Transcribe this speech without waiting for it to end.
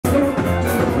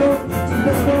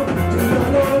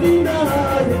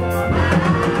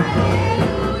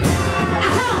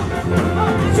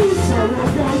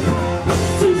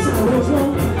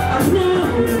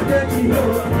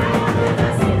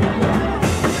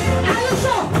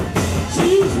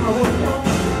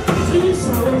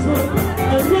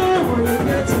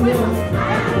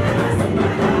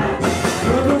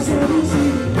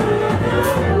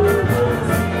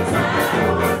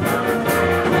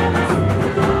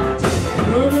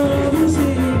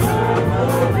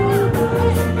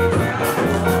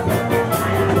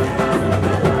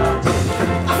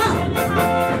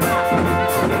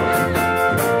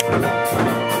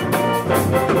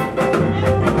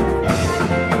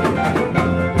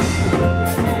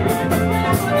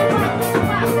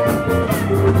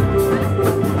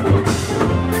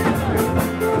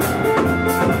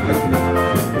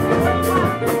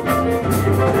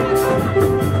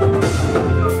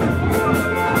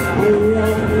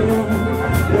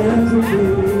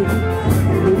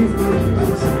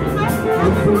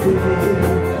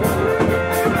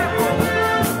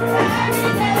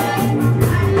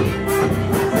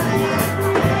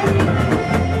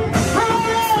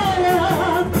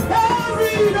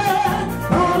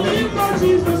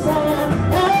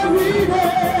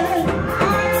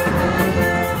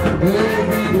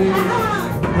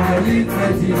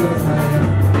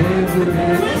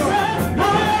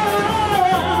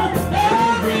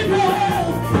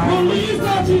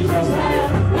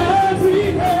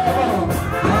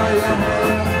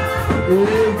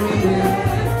every day.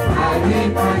 I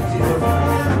need my Jesus.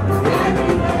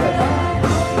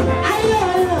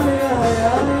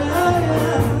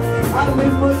 I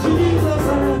live for Jesus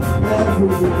every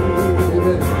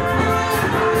day.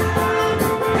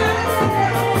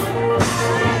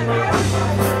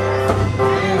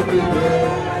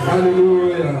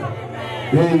 Hallelujah.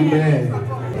 Amen.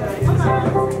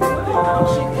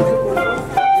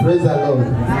 Praise the Lord.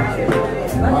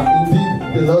 Indeed,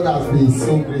 the Lord has been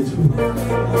so grateful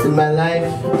in my life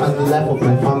and the life of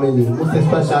my family, most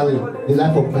especially the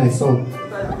life of my son.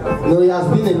 You know, he has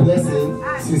been a blessing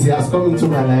since he has come into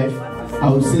my life. I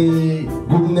would say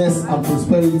goodness and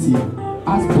prosperity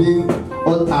has been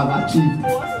all I've achieved.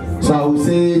 So I would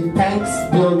say thanks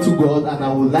be unto God, and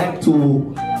I would like to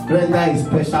render a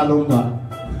special number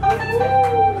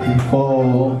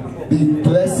for the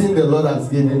blessing the Lord has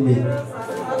given me.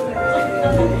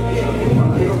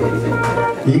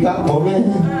 He got coming.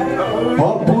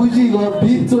 Oh, Buji, oh,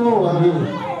 Pito,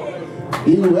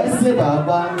 Iwese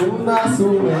Baba, Nuna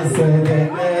Sumese,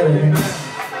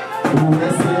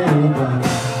 Uwese Baba,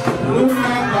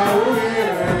 Nuna Kawe,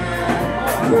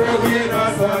 Oye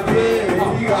Nasake,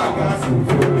 Igaga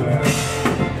Sufu,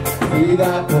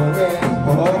 Ida Kone,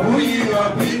 oh, Buji, oh,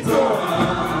 Pito,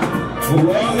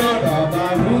 Uwese Baba,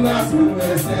 Nuna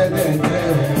Sumese,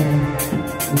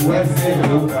 Uwese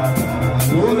Baba,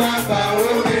 Nuna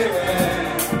Kawe,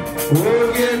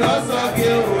 Oye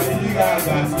Nasake,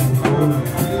 Igaga Sufu.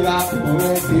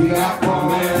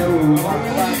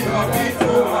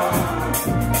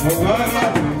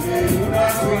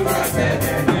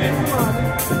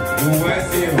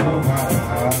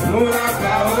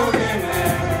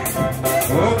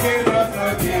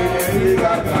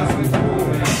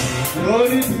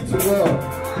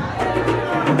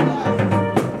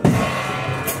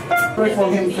 Pray for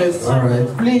him first. All right.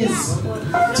 Please.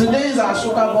 Today is our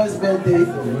Sugar Boy's birthday.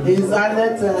 He's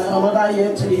added another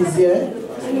year to his year.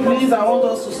 Please, I want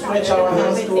us to stretch our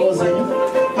hands towards him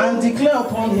and declare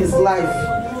upon his life.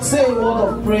 Say a word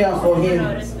of prayer for him.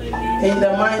 In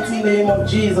the mighty name of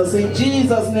Jesus. In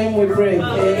Jesus' name we pray.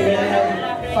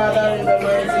 Amen. Father, in the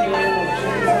mighty name of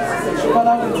Jesus.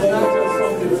 Father, we thank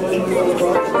you for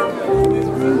God.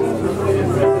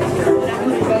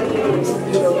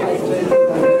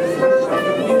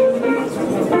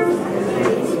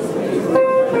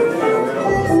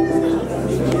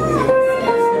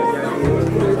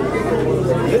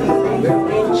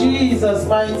 Jesus'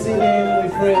 mighty name we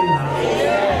pray.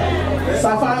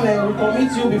 Osafamwen, we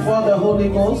commit you before the Holy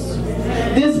Ghost.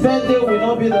 This birthday will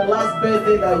not be the last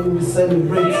birthday that you will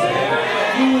celebrate.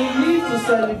 You will need to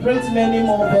celebrate many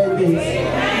more birthdays.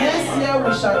 Next year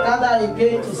we shall gather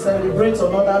again to celebrate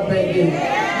another birthday.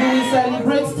 You will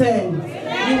celebrate 10.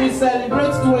 You will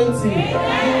celebrate 20. You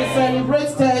will celebrate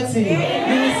 30. You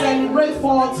will celebrate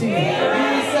 40. You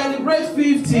will celebrate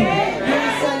 50. You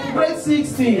will celebrate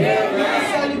 60. You will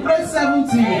celebrate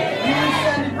 70. You will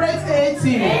celebrate 80.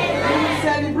 You will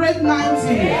celebrate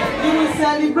 90. You will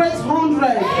celebrate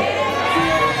 100.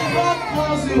 God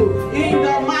calls you in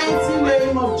the mighty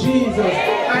name of Jesus.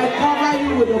 I cover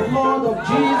you with the blood of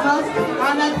Jesus,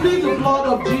 and I plead the blood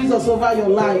of Jesus over your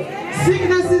life.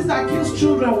 Sicknesses that kills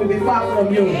children will be far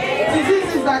from you.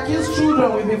 Diseases that kills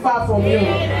children will be far from you.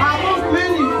 Among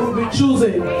many you will be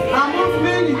chosen. Among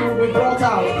many you will be brought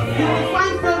out. You will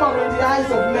find favor in the eyes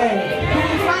of men. You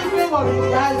will find favor in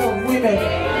the eyes of women.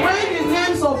 When the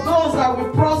names of those that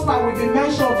will prosper will be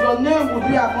mentioned, your name will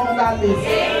be among that list.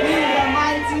 In the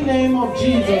mighty name of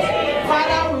Jesus.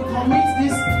 Father, we commit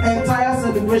this entire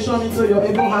celebration into your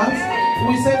able hands.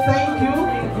 We say thank you.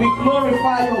 We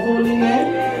glorify your holy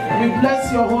name. We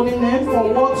bless your holy name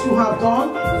for what you have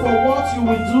done, for what you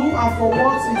will do, and for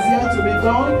what is yet to be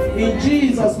done. In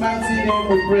Jesus' mighty name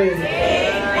we pray.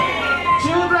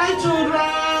 Children,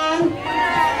 children.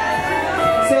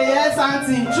 Say yes,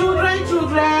 Auntie. Children,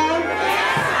 children.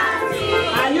 Yes,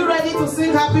 Auntie. Are you ready to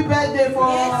sing happy birthday for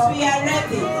us? Yes, we are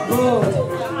ready. Good.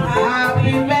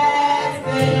 Happy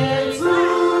birthday to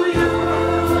you.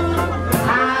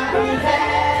 Happy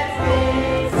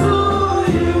birthday to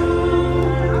you.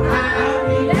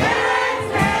 Happy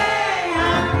birthday,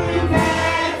 happy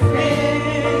birthday.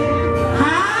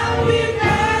 Happy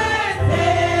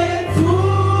birthday to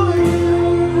you.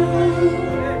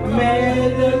 May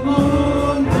the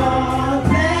good God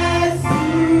bless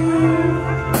you.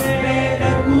 May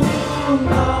the good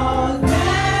God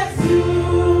bless you.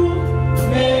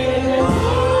 May the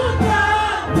good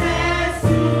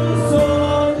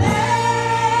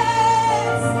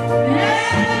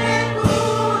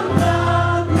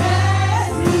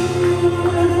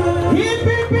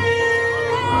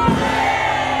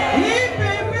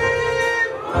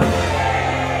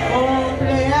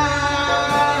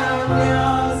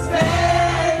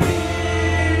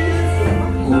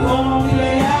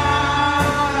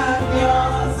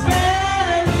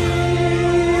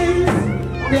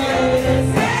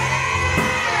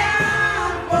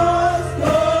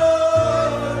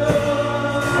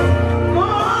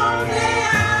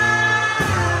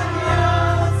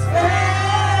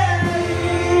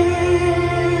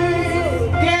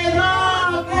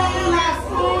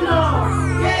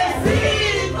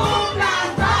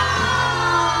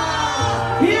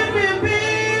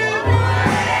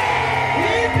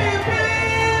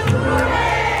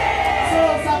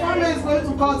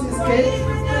cake.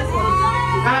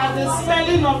 At the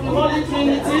spelling of the Holy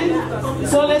Trinity,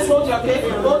 Solace, hold your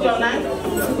cake, hold your knife.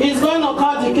 He's going to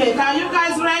cut the cake. Are you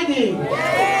guys ready?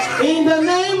 In the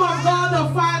name of God the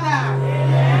Father,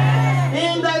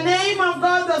 in the name of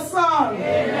God the Son,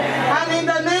 and in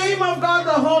the name of God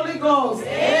the Holy Ghost.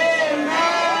 Amen.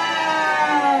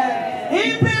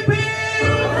 Hip, hip, hip.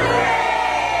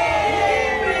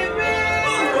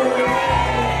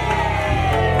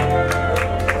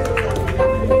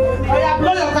 Oh yeah,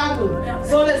 blow your candle.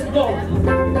 So let's go.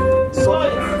 Blow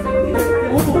it.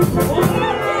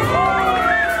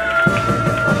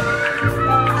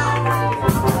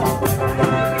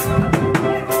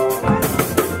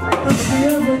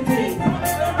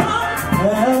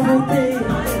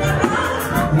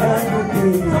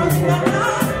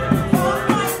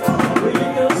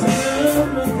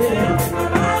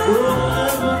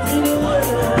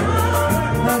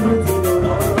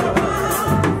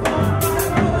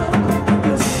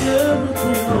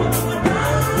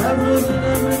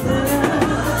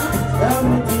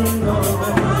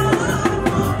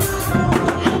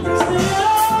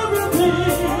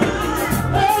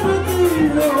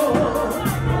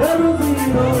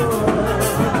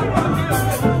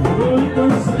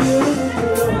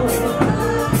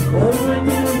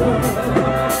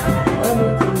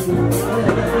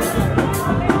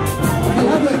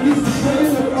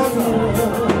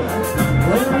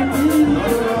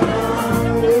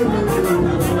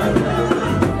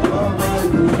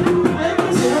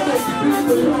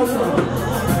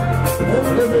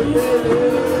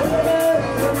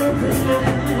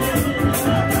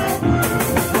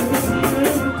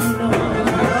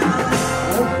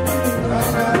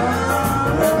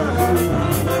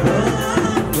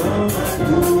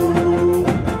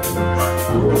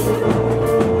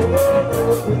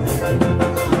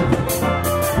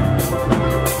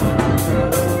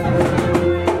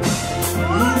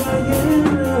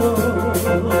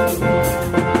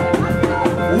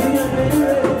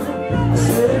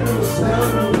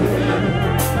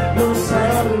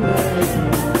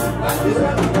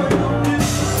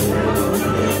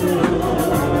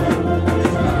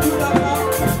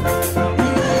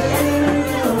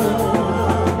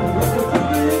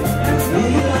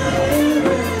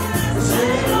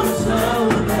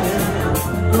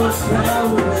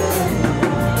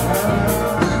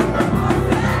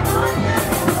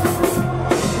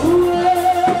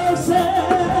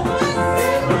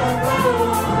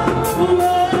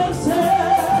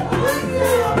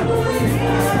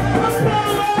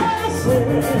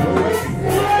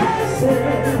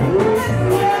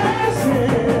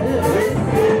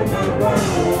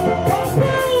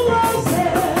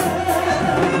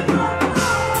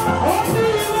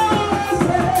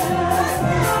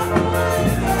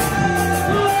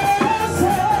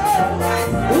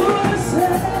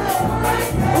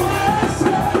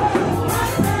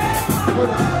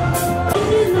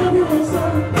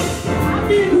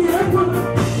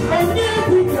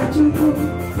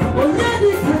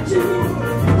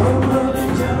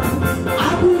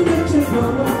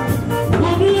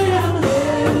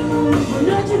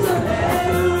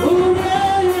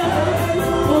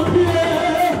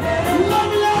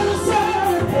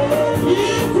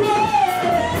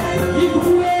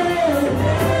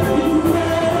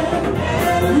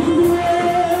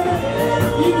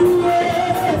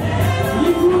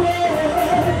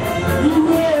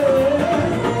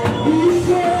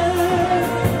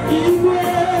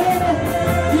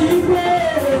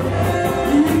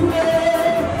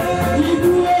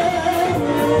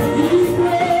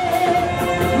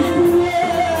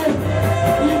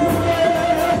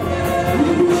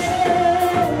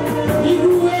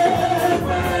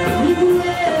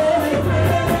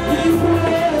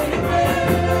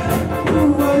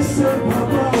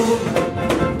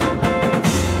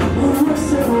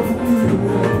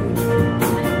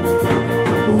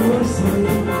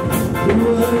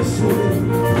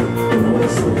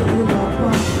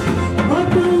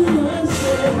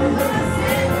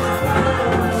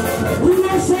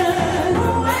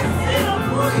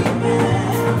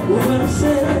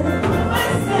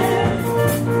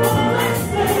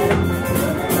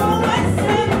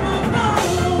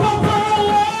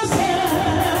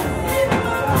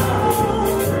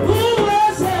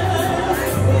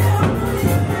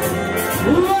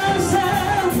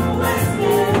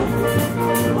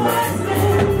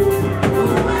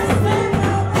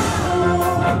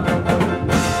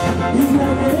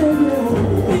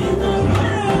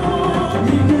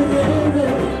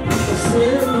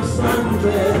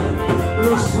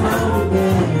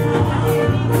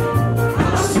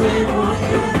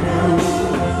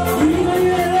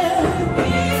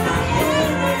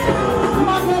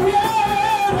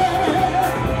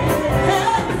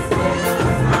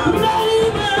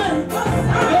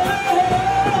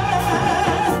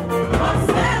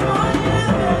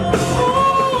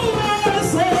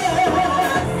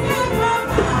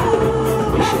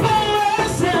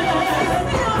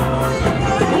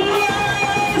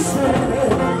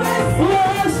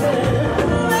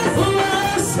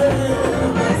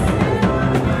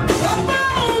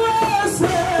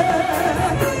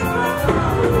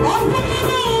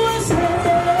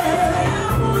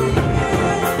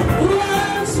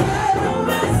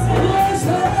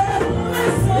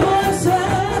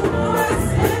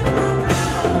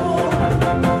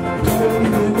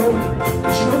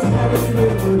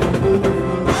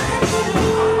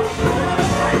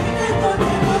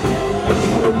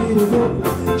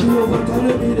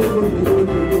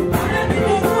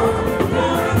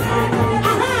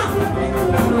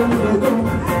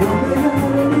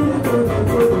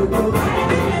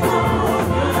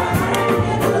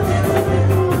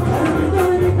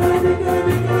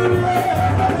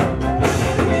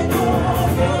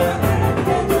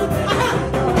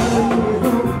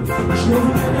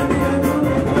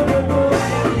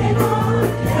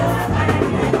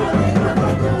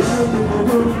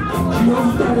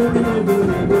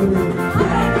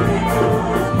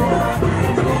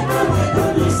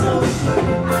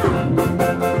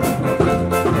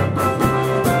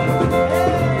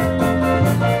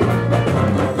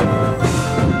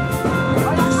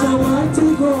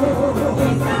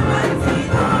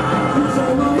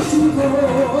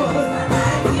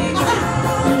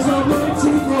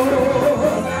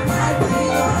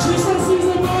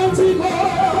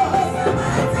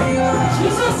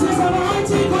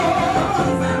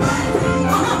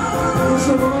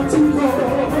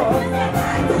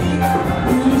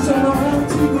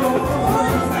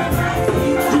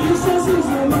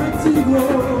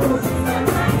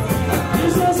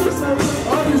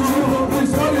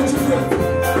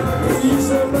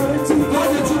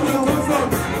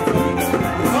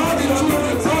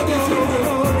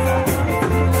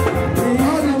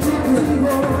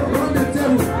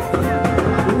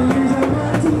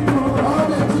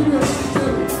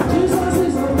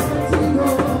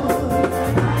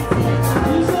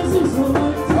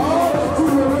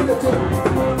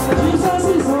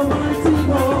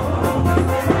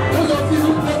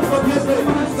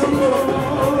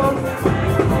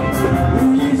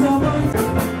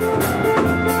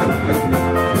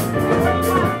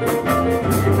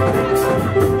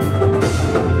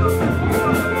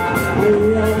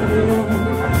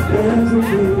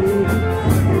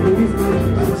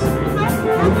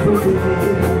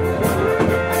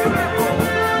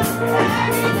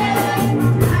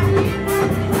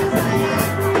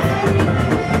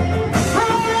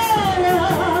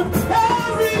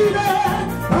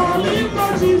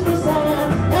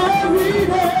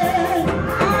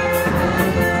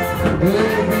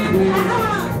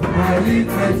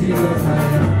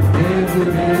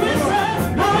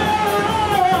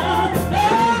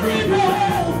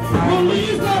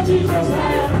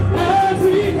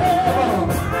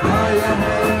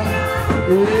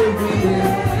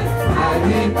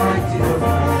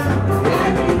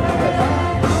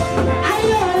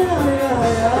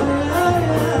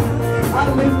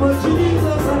 I live for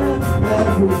Jesus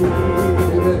every day.